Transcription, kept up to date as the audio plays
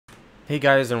Hey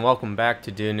guys, and welcome back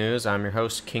to Do News. I'm your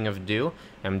host, King of Do.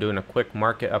 I'm doing a quick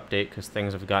market update because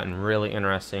things have gotten really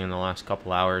interesting in the last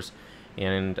couple hours,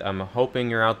 and I'm hoping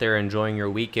you're out there enjoying your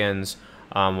weekends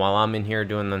while I'm in here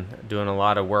doing a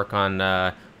lot of work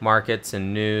on markets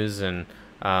and news, and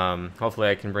hopefully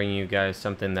I can bring you guys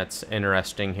something that's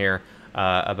interesting here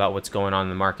about what's going on in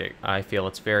the market. I feel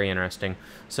it's very interesting.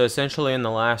 So essentially in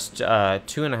the last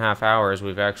 2.5 hours,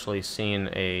 we've actually seen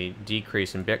a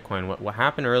decrease in Bitcoin. What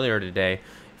happened earlier today,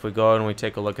 if we go and we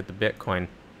take a look at the Bitcoin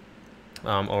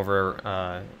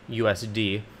over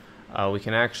USD, we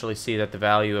can actually see that the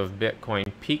value of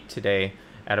Bitcoin peaked today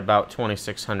at about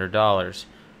 $2,600.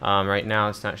 Right now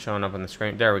it's not showing up on the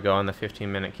screen. There we go, on the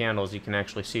 15-minute candles. You can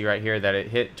actually see right here that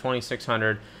it hit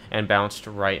 2,600 and bounced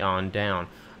right on down.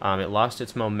 It lost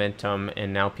its momentum,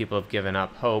 and now people have given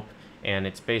up hope, and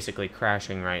it's basically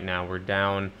crashing right now. We're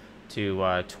down to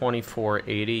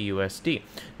 2480 USD.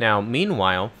 Now,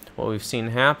 meanwhile, what we've seen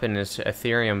happen is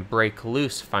Ethereum break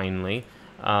loose finally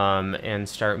and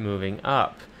start moving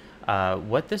up.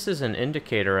 What this is an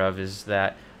indicator of is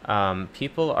that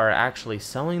people are actually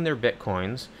selling their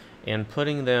Bitcoins and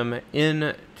putting them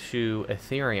into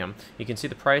Ethereum. You can see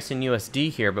the price in USD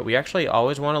here, but we actually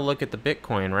always want to look at the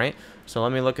Bitcoin, right? So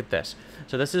let me look at this.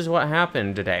 So this is what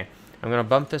happened today. I'm going to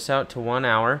bump this out to 1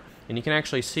 hour, and you can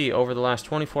actually see over the last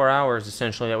 24 hours,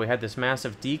 essentially, that we had this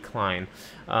massive decline,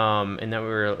 and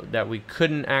that we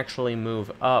couldn't actually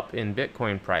move up in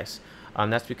Bitcoin price.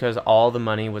 That's because all the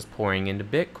money was pouring into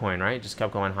Bitcoin, right? It just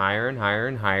kept going higher and higher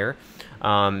and higher.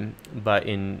 But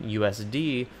in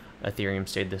USD, Ethereum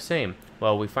stayed the same.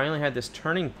 Well, we finally had this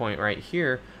turning point right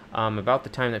here about the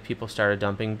time that people started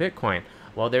dumping Bitcoin.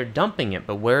 Well, they're dumping it,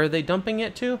 but where are they dumping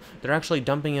it to? They're actually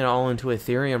dumping it all into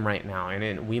Ethereum right now,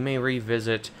 and we may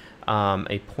revisit a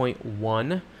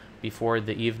 0.1 before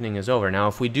the evening is over. Now,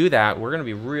 if we do that, we're going to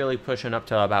be really pushing up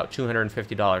to about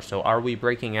 $250. So are we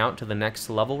breaking out to the next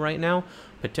level right now?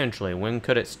 Potentially. When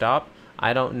could it stop?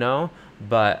 I don't know,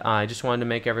 but I just wanted to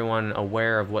make everyone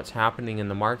aware of what's happening in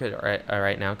the market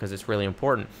right now because it's really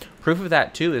important. Proof of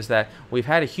that, too, is that we've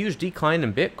had a huge decline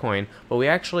in Bitcoin, but we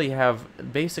actually have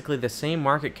basically the same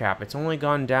market cap. It's only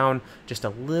gone down just a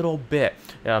little bit.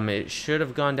 It should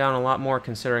have gone down a lot more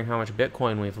considering how much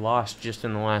Bitcoin we've lost just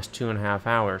in the last 2.5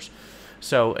 hours.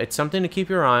 So it's something to keep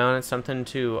your eye on. It's something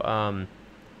to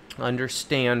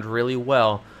understand really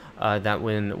well. That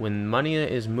when money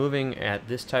is moving at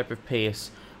this type of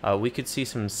pace, we could see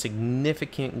some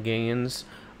significant gains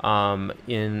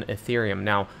in Ethereum.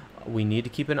 Now, we need to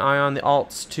keep an eye on the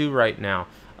alts too right now.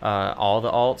 All the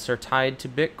alts are tied to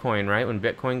Bitcoin, right? When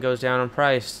Bitcoin goes down in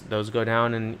price, those go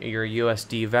down in your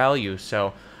USD value.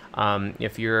 So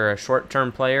if you're a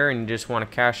short-term player and you just want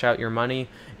to cash out your money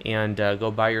and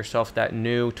go buy yourself that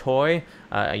new toy,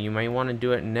 you may want to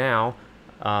do it now.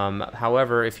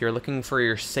 However, if you're looking for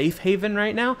your safe haven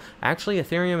right now, actually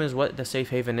Ethereum is what the safe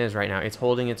haven is right now. It's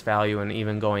holding its value and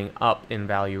even going up in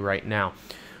value right now.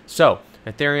 So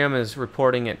Ethereum is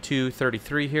reporting at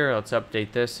 233 here. Let's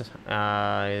update this,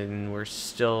 and we're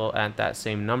still at that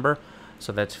same number,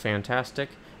 so that's fantastic.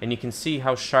 And you can see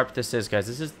how sharp this is, guys.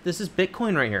 This is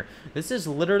Bitcoin right here. This is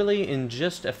literally in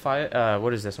just a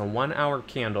 1 hour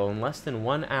candle. In less than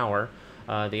 1 hour,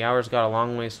 the hour's got a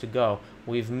long ways to go.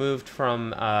 We've moved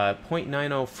from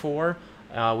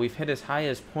 0.904. We've hit as high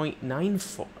as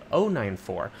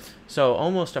 0.094. So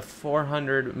almost a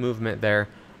 400 movement there,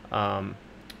 and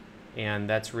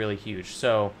that's really huge.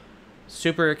 So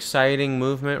super exciting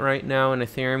movement right now in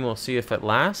Ethereum. We'll see if it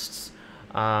lasts.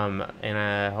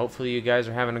 And hopefully you guys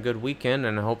are having a good weekend,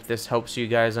 and I hope this helps you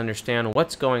guys understand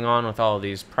what's going on with all of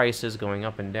these prices going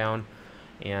up and down,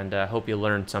 and I hope you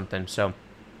learned something. So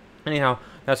anyhow,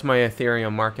 that's my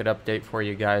Ethereum market update for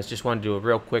you guys. Just wanted to do a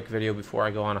real quick video before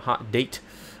I go on a hot date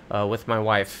with my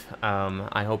wife.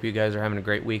 I hope you guys are having a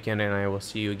great weekend, and I will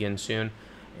see you again soon.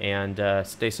 And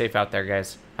stay safe out there,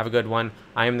 guys. Have a good one.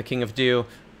 I am the King of Do.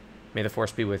 May the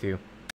Force be with you.